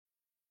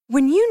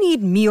When you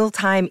need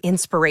mealtime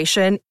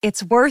inspiration,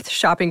 it's worth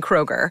shopping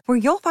Kroger, where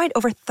you'll find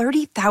over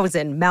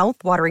 30,000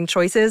 mouth-watering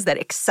choices that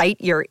excite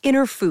your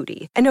inner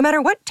foodie. And no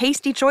matter what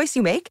tasty choice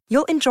you make,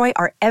 you'll enjoy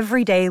our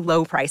everyday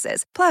low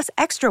prices, plus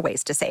extra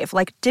ways to save,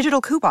 like digital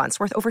coupons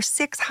worth over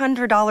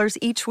 $600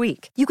 each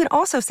week. You can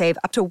also save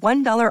up to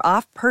 $1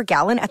 off per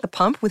gallon at the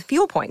pump with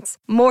fuel points.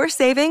 More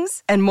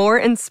savings and more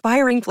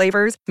inspiring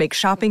flavors make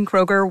shopping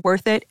Kroger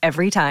worth it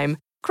every time.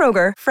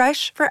 Kroger,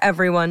 fresh for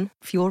everyone.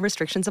 Fuel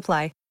restrictions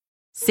apply.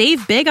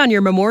 Save big on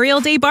your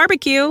Memorial Day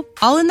barbecue,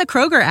 all in the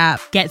Kroger app.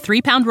 Get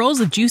 3-pound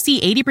rolls of juicy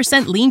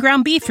 80% lean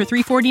ground beef for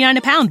 $3.49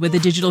 a pound with a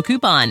digital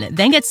coupon.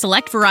 Then get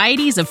select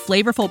varieties of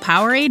flavorful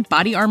Powerade,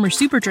 Body Armor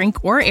Super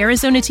Drink, or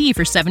Arizona tea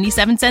for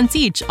 77 cents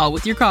each, all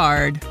with your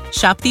card.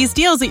 Shop these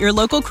deals at your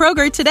local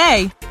Kroger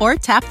today, or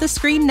tap the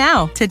screen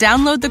now to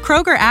download the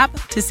Kroger app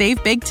to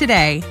save big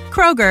today.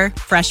 Kroger,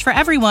 fresh for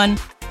everyone.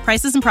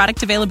 Prices and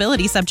product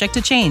availability subject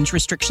to change.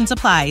 Restrictions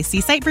apply. See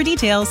site for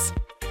details.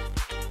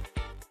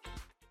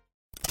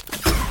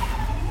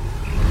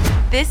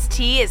 This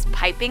tea is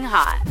piping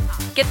hot.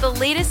 Get the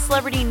latest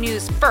celebrity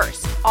news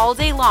first all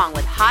day long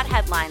with hot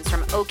headlines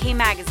from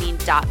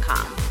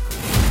OKMagazine.com.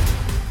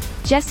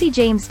 Jessie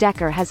James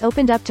Decker has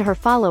opened up to her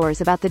followers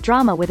about the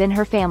drama within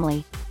her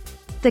family.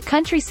 The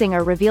country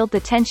singer revealed the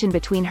tension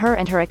between her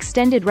and her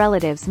extended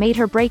relatives made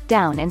her break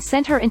down and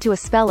sent her into a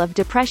spell of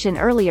depression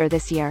earlier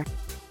this year.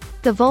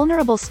 The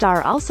vulnerable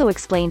star also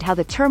explained how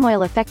the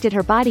turmoil affected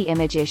her body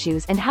image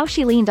issues and how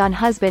she leaned on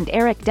husband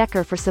Eric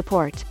Decker for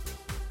support.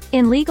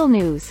 In legal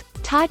news,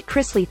 Todd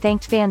Chrisley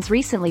thanked fans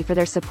recently for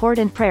their support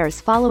and prayers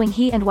following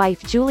he and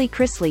wife Julie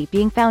Chrisley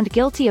being found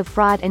guilty of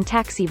fraud and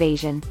tax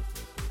evasion.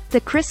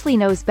 The Chrisley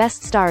Knows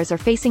Best stars are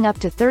facing up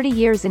to 30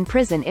 years in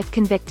prison if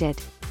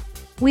convicted.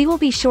 We will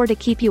be sure to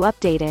keep you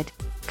updated.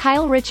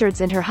 Kyle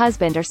Richards and her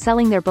husband are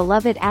selling their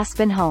beloved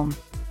Aspen home.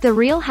 The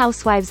Real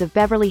Housewives of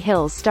Beverly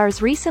Hills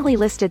stars recently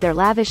listed their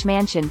lavish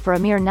mansion for a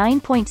mere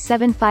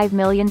 $9.75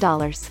 million.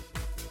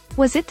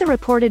 Was it the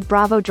reported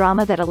Bravo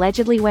drama that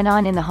allegedly went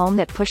on in the home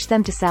that pushed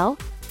them to sell?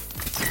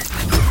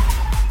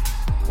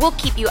 We'll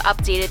keep you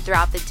updated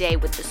throughout the day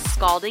with the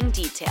scalding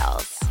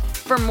details.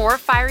 For more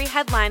fiery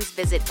headlines,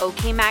 visit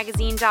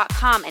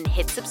OKMagazine.com and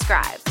hit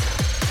subscribe.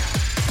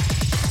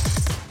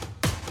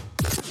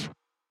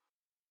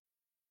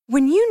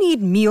 When you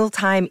need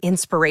mealtime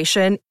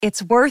inspiration,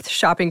 it's worth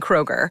shopping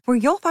Kroger, where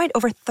you'll find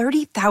over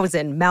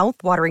 30,000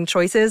 mouth-watering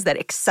choices that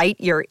excite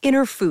your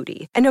inner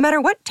foodie. And no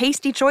matter what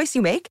tasty choice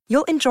you make,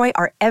 you'll enjoy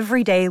our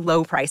everyday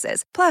low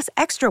prices, plus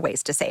extra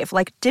ways to save,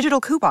 like digital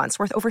coupons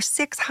worth over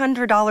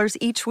 $600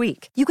 each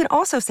week. You can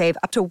also save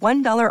up to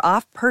 $1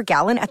 off per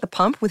gallon at the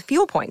pump with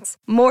fuel points.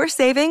 More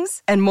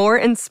savings and more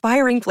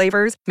inspiring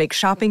flavors make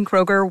shopping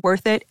Kroger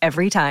worth it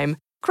every time.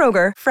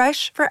 Kroger,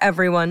 fresh for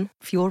everyone.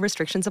 Fuel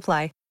restrictions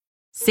apply.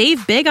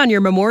 Save big on your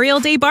Memorial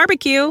Day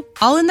barbecue,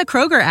 all in the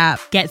Kroger app.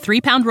 Get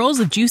 3-pound rolls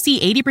of juicy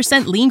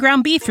 80% lean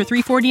ground beef for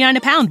 $3.49 a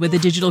pound with a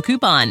digital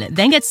coupon.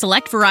 Then get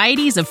select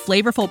varieties of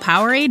flavorful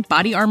Powerade,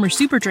 Body Armor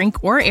Super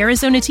Drink, or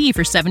Arizona tea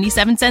for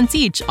 77 cents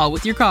each, all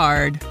with your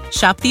card.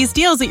 Shop these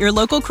deals at your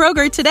local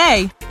Kroger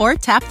today, or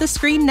tap the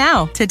screen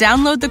now to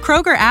download the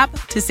Kroger app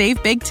to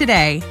save big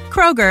today.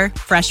 Kroger,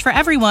 fresh for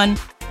everyone.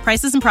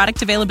 Prices and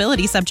product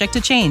availability subject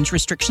to change.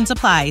 Restrictions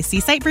apply. See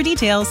site for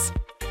details.